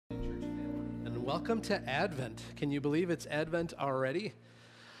and welcome to Advent. Can you believe it's Advent already?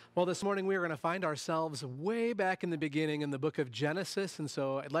 Well, this morning we are going to find ourselves way back in the beginning in the book of Genesis, and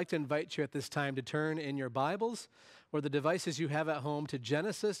so I'd like to invite you at this time to turn in your Bibles or the devices you have at home to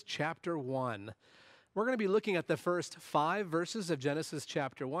Genesis chapter 1. We're going to be looking at the first 5 verses of Genesis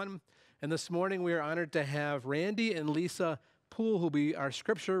chapter 1, and this morning we are honored to have Randy and Lisa Poole, who will be our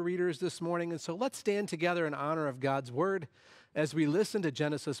scripture readers this morning, and so let's stand together in honor of God's word as we listen to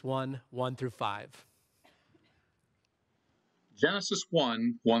Genesis 1, 1 through 5. Genesis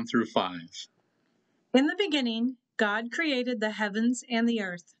 1, 1 through 5. In the beginning, God created the heavens and the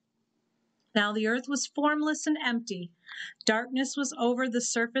earth. Now the earth was formless and empty. Darkness was over the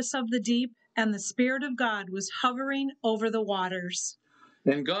surface of the deep, and the Spirit of God was hovering over the waters.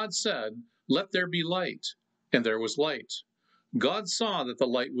 And God said, "Let there be light." And there was light. God saw that the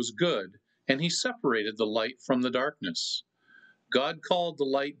light was good, and he separated the light from the darkness. God called the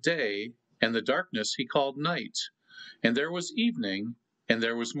light day, and the darkness he called night. And there was evening, and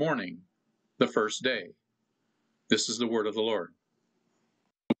there was morning, the first day. This is the word of the Lord.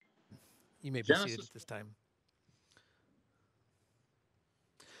 You may be seated at this time.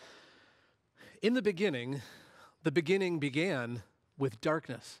 In the beginning began with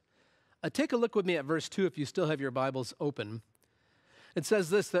darkness. Take a look with me at verse 2 if you still have your Bibles open. It says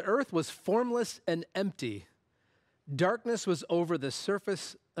this: the earth was formless and empty. Darkness was over the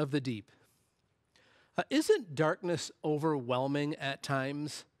surface of the deep. Isn't darkness overwhelming at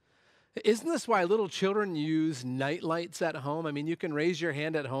times? Isn't this why little children use night lights at home? I mean, you can raise your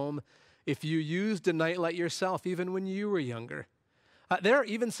hand at home if you used a night light yourself, even when you were younger. There are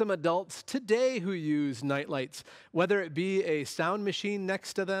even some adults today who use night lights, whether it be a sound machine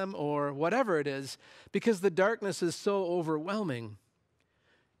next to them or whatever it is, because the darkness is so overwhelming.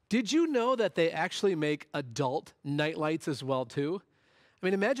 Did you know that they actually make adult night lights as well, too? I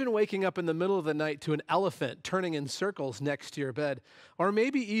mean, imagine waking up in the middle of the night to an elephant turning in circles next to your bed. Or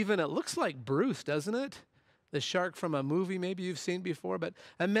maybe even, it looks like Bruce, doesn't it? The shark from a movie maybe you've seen before. But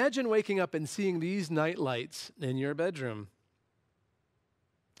imagine waking up and seeing these night lights in your bedroom.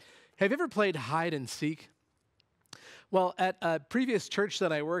 Have you ever played hide and seek? Well, at a previous church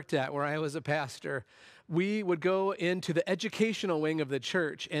that I worked at, where I was a pastor, we would go into the educational wing of the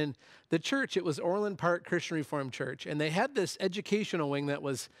church. And the church, it was Orland Park Christian Reformed Church. And they had this educational wing that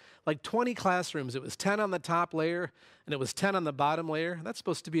was like 20 classrooms. It was 10 on the top layer, and it was 10 on the bottom layer. That's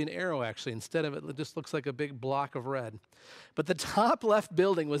supposed to be an arrow, actually. Instead of it, it just looks like a big block of red. But the top left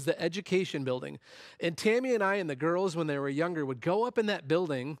building was the education building. And Tammy and I and the girls, when they were younger, would go up in that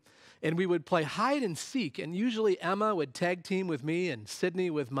building, and we would play hide and seek. And usually Emma would tag team with me and Sydney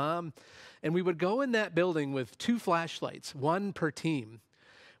with Mom. And we would go in that building with 2 flashlights, 1 per team.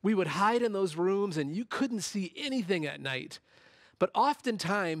 We would hide in those rooms, and you couldn't see anything at night. But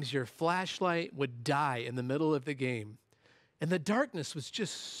oftentimes, your flashlight would die in the middle of the game. And the darkness was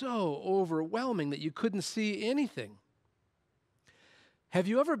just so overwhelming that you couldn't see anything. Have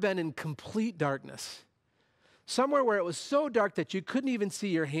you ever been in complete darkness? Somewhere where it was so dark that you couldn't even see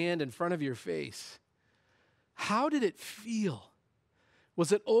your hand in front of your face. How did it feel?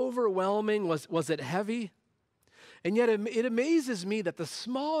 Was it overwhelming? Was it heavy? And yet it amazes me that the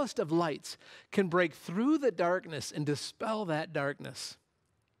smallest of lights can break through the darkness and dispel that darkness.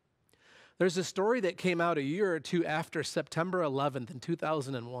 There's a story that came out a year or two after September 11th in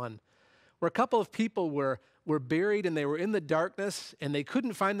 2001, where a couple of people were buried and they were in the darkness and they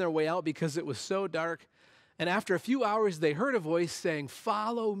couldn't find their way out because it was so dark. And after a few hours, they heard a voice saying,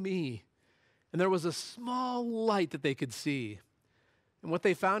 "Follow me." And there was a small light that they could see. And what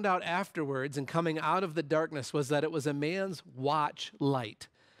they found out afterwards and coming out of the darkness was that it was a man's watch light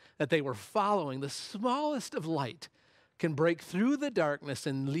that they were following. The smallest of light can break through the darkness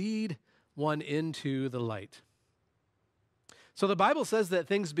and lead one into the light. So the Bible says that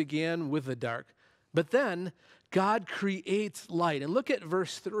things began with the dark, but then God creates light. And look at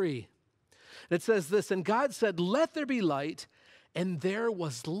verse 3. It says this: and God said, "Let there be light," and there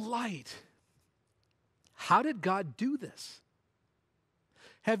was light. How did God do this?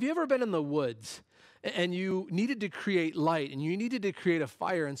 Have you ever been in the woods and you needed to create light and you needed to create a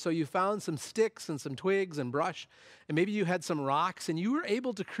fire, and so you found some sticks and some twigs and brush, and maybe you had some rocks and you were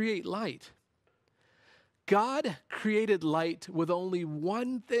able to create light? God created light with only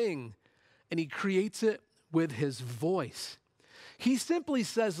one thing, and he creates it with his voice. He simply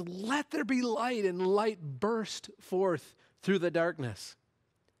says, "Let there be light," and light burst forth through the darkness.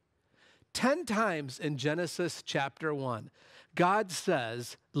 10 times in Genesis chapter 1, God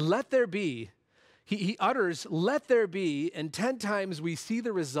says, "Let there be." He utters, "Let there be," and 10 times we see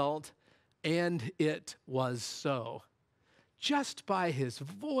the result, and it was so. Just by his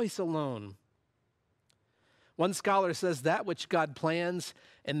voice alone. One scholar says that which God plans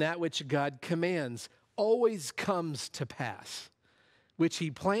and that which God commands always comes to pass. Which he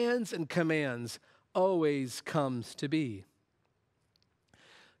plans and commands always comes to be.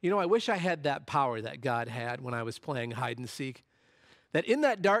 You know, I wish I had that power that God had when I was playing hide and seek. That in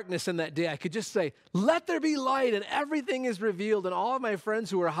that darkness in that day, I could just say, let there be light, and everything is revealed, and all of my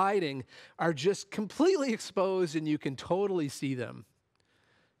friends who are hiding are just completely exposed, and you can totally see them.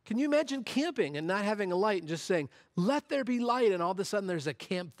 Can you imagine camping and not having a light and just saying, let there be light, and all of a sudden there's a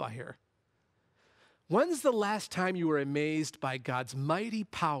campfire? When's the last time you were amazed by God's mighty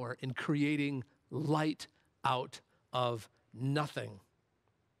power in creating light out of nothing?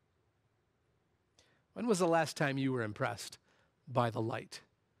 When was the last time you were impressed by the light?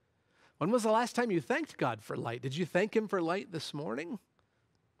 When was the last time you thanked God for light? Did you thank him for light this morning?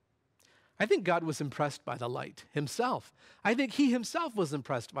 I think God was impressed by the light himself. I think he himself was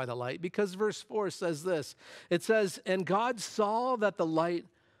impressed by the light because verse 4 says this. It says, and God saw that the light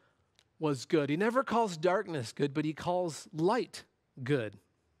was good. He never calls darkness good, but he calls light good.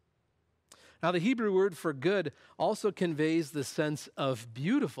 Now, the Hebrew word for good also conveys the sense of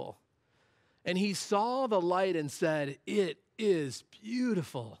beautiful. And he saw the light and said, it is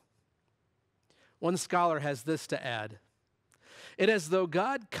beautiful. One scholar has this to add. It's as though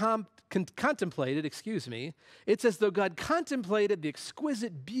God contemplated the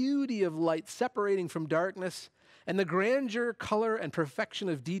exquisite beauty of light separating from darkness and the grandeur, color, and perfection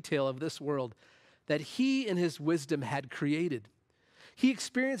of detail of this world that he in his wisdom had created. He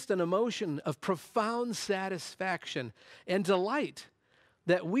experienced an emotion of profound satisfaction and delight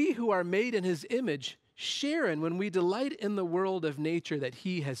that we who are made in his image share in when we delight in the world of nature that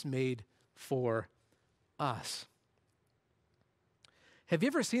he has made for us. Have you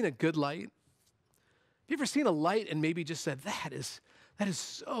ever seen a good light? Have you ever seen a light and maybe just said, that is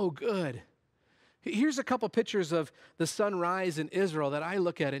so good? Here's a couple pictures of the sunrise in Israel that I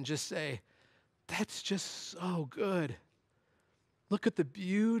look at and just say, that's just so good. Look at the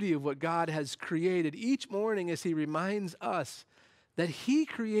beauty of what God has created each morning as he reminds us that he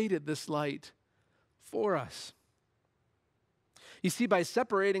created this light for us. You see, by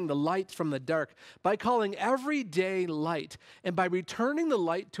separating the light from the dark, by calling every day light, and by returning the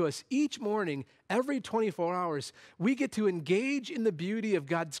light to us each morning, every 24 hours, we get to engage in the beauty of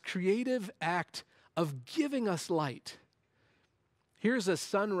God's creative act of giving us light. Here's a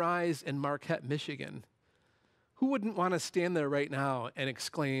sunrise in Marquette, Michigan. Who wouldn't want to stand there right now and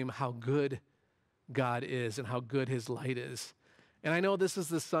exclaim how good God is and how good his light is? And I know this is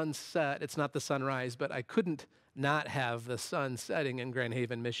the sunset, it's not the sunrise, but I couldn't not have the sun setting in Grand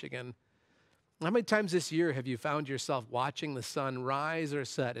Haven, Michigan. How many times this year have you found yourself watching the sun rise or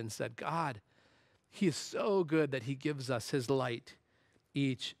set and said, God, he is so good that he gives us his light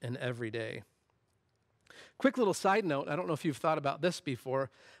each and every day? Quick little side note, I don't know if you've thought about this before,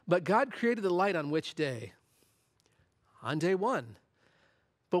 but God created the light on which day? On day 1.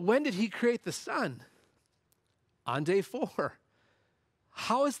 But when did he create the sun? On day 4.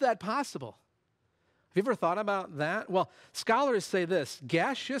 How is that possible? Have you ever thought about that? Well, scholars say this,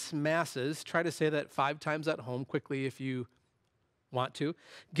 gaseous masses, try to say that 5 times at home quickly if you want to.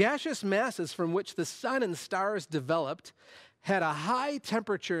 Gaseous masses from which the sun and stars developed had a high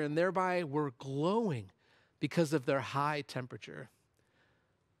temperature and thereby were glowing because of their high temperature.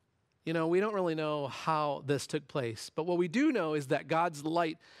 You know, we don't really know how this took place, but what we do know is that God's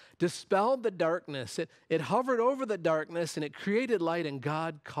light dispelled the darkness. It hovered over the darkness and it created light, and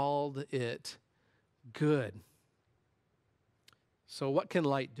God called it good. So what can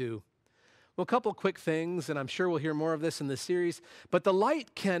light do? Well, a couple quick things, and I'm sure we'll hear more of this in this series, but the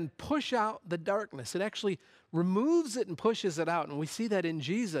light can push out the darkness. It actually removes it and pushes it out, and we see that in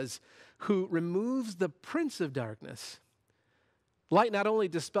Jesus, who removes the prince of darkness. Light not only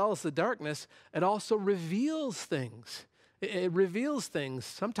dispels the darkness, it also reveals things. It reveals things.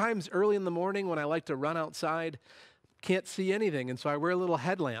 Sometimes early in the morning when I like to run outside, can't see anything, and so I wear a little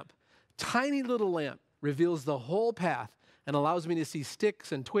headlamp. Tiny little lamp reveals the whole path and allows me to see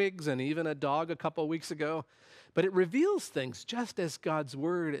sticks and twigs and even a dog a couple weeks ago. But it reveals things just as God's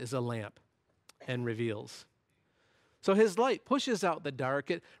word is a lamp and reveals. So his light pushes out the dark.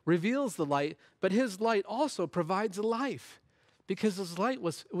 It reveals the light, but his light also provides life. Because his light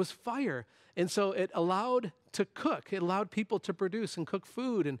was fire. And so it allowed to cook. It allowed people to produce and cook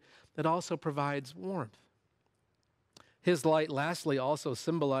food, and it also provides warmth. His light, lastly, also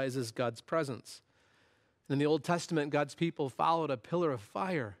symbolizes God's presence. In the Old Testament, God's people followed a pillar of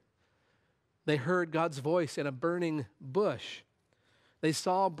fire. They heard God's voice in a burning bush. They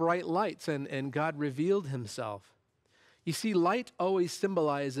saw bright lights, and God revealed himself. You see, light always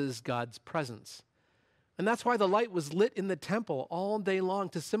symbolizes God's presence. And that's why the light was lit in the temple all day long,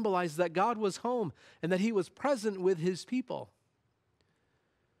 to symbolize that God was home and that he was present with his people.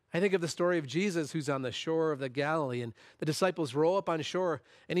 I think of the story of Jesus who's on the shore of the Galilee, and the disciples row up on shore,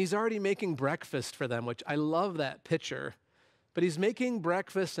 and he's already making breakfast for them, which I love that picture. But he's making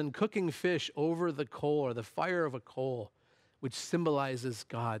breakfast and cooking fish over the coal, or the fire of a coal, which symbolizes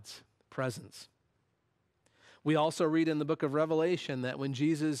God's presence. We also read in the book of Revelation that when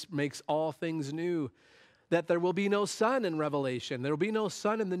Jesus makes all things new, that there will be no sun in Revelation. There will be no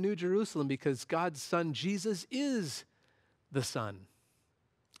sun in the New Jerusalem, because God's Son, Jesus, is the sun.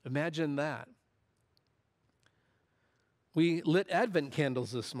 Imagine that. We lit Advent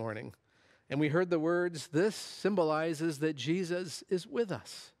candles this morning, and we heard the words, "This symbolizes that Jesus is with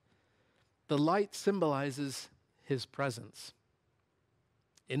us." The light symbolizes his presence.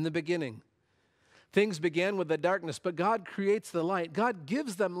 In the beginning, things began with the darkness, but God creates the light. God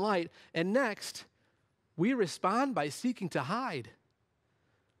gives them light, and next, we respond by seeking to hide.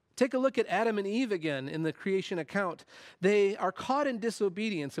 Take a look at Adam and Eve again in the creation account. They are caught in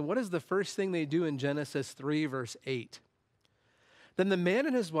disobedience, and what is the first thing they do in Genesis 3, verse 8? Then the man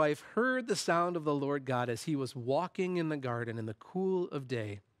and his wife heard the sound of the Lord God as he was walking in the garden in the cool of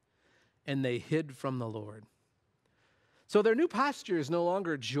day, and they hid from the Lord. So their new posture is no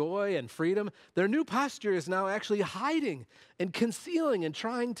longer joy and freedom. Their new posture is now actually hiding and concealing and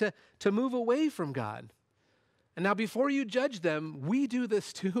trying to move away from God. And now before you judge them, we do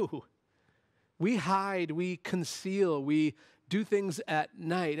this too. We hide, we conceal, we do things at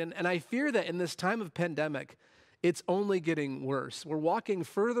night. And I fear that in this time of pandemic, it's only getting worse. We're walking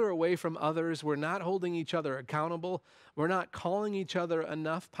further away from others. We're not holding each other accountable. We're not calling each other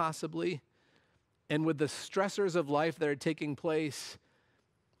enough, possibly. And with the stressors of life that are taking place,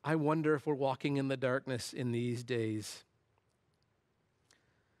 I wonder if we're walking in the darkness in these days.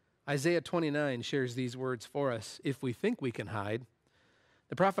 Isaiah 29 shares these words for us. If we think we can hide,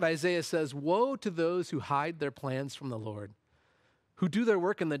 the prophet Isaiah says, "Woe to those who hide their plans from the Lord, who do their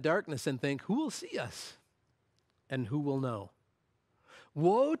work in the darkness and think, 'Who will see us? And who will know?'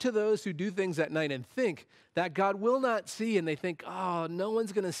 Woe to those who do things at night and think that God will not see, and they think, 'Oh, no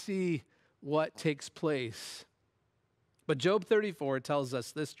one's going to see what takes place.'" But Job 34 tells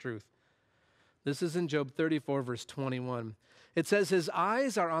us this truth. This is in Job 34, verse 21. It says, "His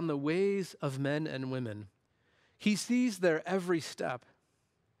eyes are on the ways of men and women. He sees their every step.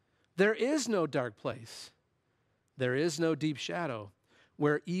 There is no dark place. There is no deep shadow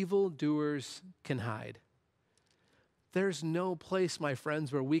where evildoers can hide." There's no place, my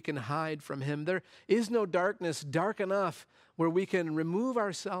friends, where we can hide from him. There is no darkness dark enough where we can remove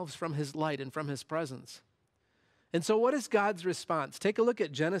ourselves from his light and from his presence. And so what is God's response? Take a look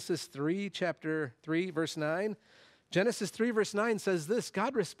at Genesis 3, chapter 3, verse 9. Genesis 3, verse 9 says this: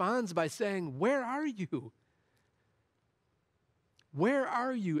 God responds by saying, "Where are you? Where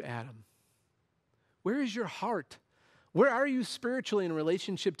are you, Adam? Where is your heart? Where are you spiritually in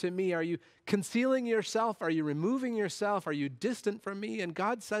relationship to me? Are you concealing yourself? Are you removing yourself? Are you distant from me?" And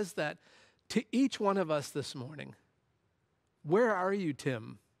God says that to each one of us this morning. Where are you,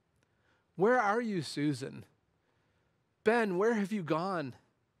 Tim? Where are you, Susan? Ben, where have you gone?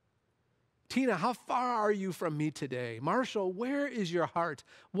 Tina, how far are you from me today? Marshall, where is your heart?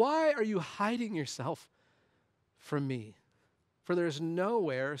 Why are you hiding yourself from me? For there's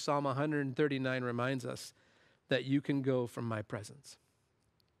nowhere, Psalm 139 reminds us, that you can go from my presence.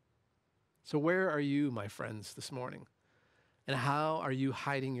 So where are you, my friends, this morning? And how are you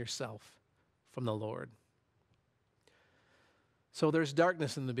hiding yourself from the Lord? So there's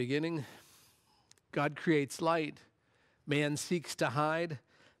darkness in the beginning. God creates light. Man seeks to hide.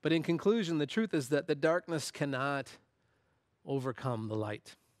 But in conclusion, the truth is that the darkness cannot overcome the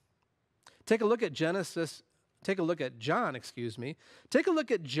light. Take a look at John, Take a look at John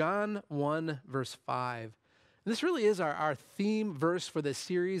 1, verse 5. And this really is our theme verse for this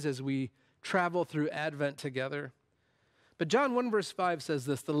series as we travel through Advent together. But John 1, verse 5 says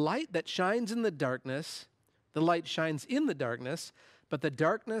this: "The light that shines in the darkness, the light shines in the darkness, but the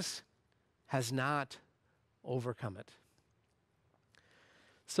darkness has not overcome it."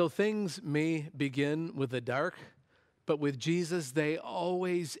 So things may begin with the dark, but with Jesus, they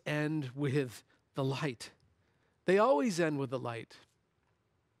always end with the light. They always end with the light.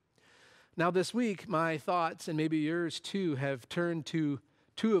 Now this week, my thoughts, and maybe yours too, have turned to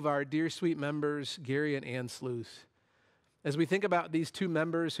two of our dear sweet members, Gary and Ann Sluice. As we think about these two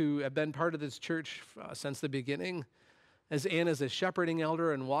members who have been part of this church since the beginning, as Ann is a shepherding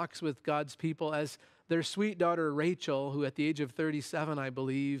elder and walks with God's people, as their sweet daughter Rachel, who at the age of 37, I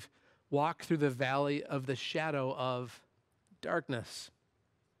believe, walked through the valley of the shadow of darkness.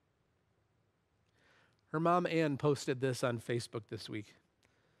 Her mom, Ann, posted this on Facebook this week.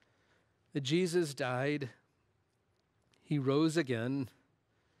 That Jesus died, he rose again,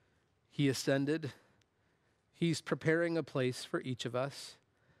 he ascended, he's preparing a place for each of us,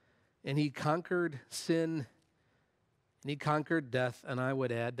 and he conquered sin, and he conquered death, and I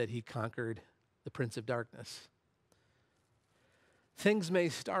would add that he conquered the prince of darkness. Things may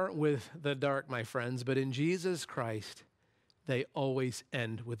start with the dark, my friends, but in Jesus Christ, they always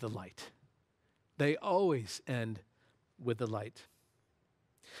end with the light. They always end with the light.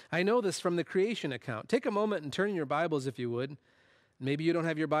 I know this from the creation account. Take a moment and turn in your Bibles if you would. Maybe you don't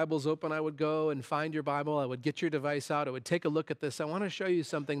have your Bibles open. I would go and find your Bible. I would get your device out. I would take a look at this. I want to show you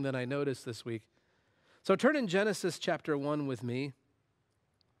something that I noticed this week. So turn in Genesis chapter 1 with me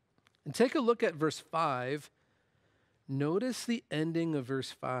and take a look at verse 5. Notice the ending of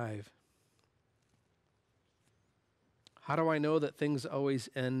verse 5. How do I know that things always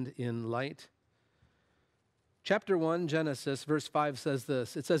end in light? Chapter 1, Genesis, verse 5 says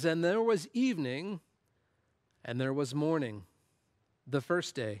this. It says, "And there was evening, and there was morning, the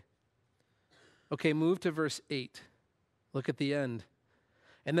first day." Okay, move to verse 8. Look at the end.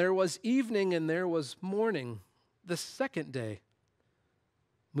 "And there was evening, and there was morning, the second day."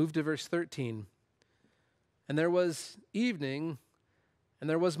 Move to verse 13. "And there was evening, and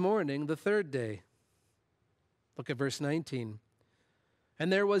there was morning, the third day." Look at verse 19.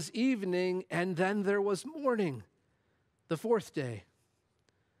 "And there was evening, and then there was morning, the fourth day."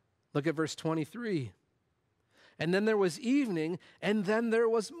 Look at verse 23. "And then there was evening, and then there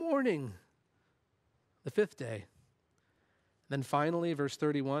was morning, the fifth day." Then finally, verse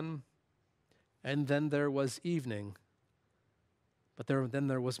 31, "And then there was evening, but then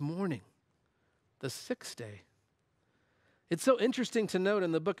there was morning, the sixth day." It's so interesting to note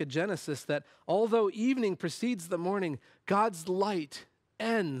in the book of Genesis that although evening precedes the morning, God's light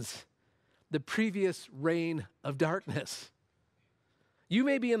ends the previous reign of darkness. You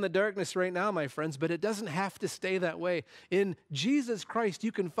may be in the darkness right now, my friends, but it doesn't have to stay that way. In Jesus Christ,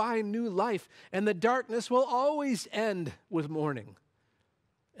 you can find new life, and the darkness will always end with morning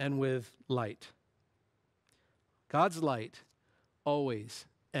and with light. God's light always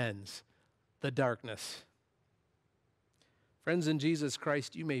ends the darkness. Friends, in Jesus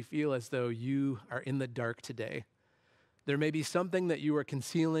Christ, you may feel as though you are in the dark today. There may be something that you are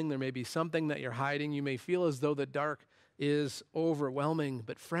concealing. There may be something that you're hiding. You may feel as though the dark is overwhelming.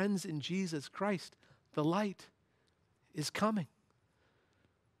 But friends, in Jesus Christ, the light is coming.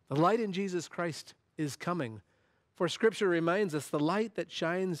 The light in Jesus Christ is coming. For Scripture reminds us the light that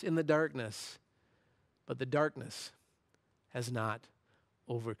shines in the darkness, but the darkness has not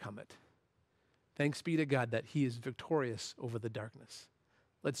overcome it. Thanks be to God that he is victorious over the darkness.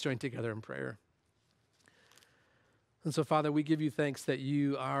 Let's join together in prayer. And so, Father, we give you thanks that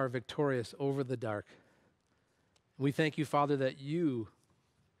you are victorious over the dark. We thank you, Father, that you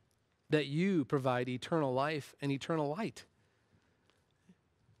provide eternal life and eternal light.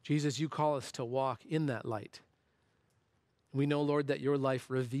 Jesus, you call us to walk in that light. We know, Lord, that your life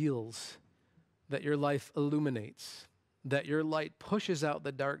reveals, that your life illuminates, that your light pushes out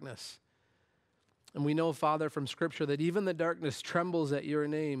the darkness. And we know, Father, from Scripture that even the darkness trembles at your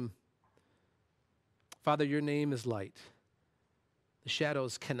name. Father, your name is light. The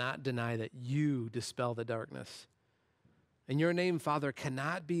shadows cannot deny that you dispel the darkness. And your name, Father,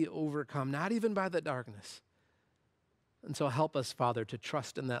 cannot be overcome, not even by the darkness. And so help us, Father, to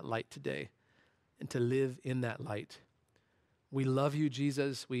trust in that light today and to live in that light. We love you,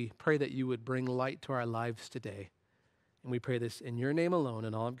 Jesus. We pray that you would bring light to our lives today. And we pray this in your name alone,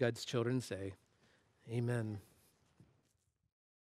 and all of God's children say, amen.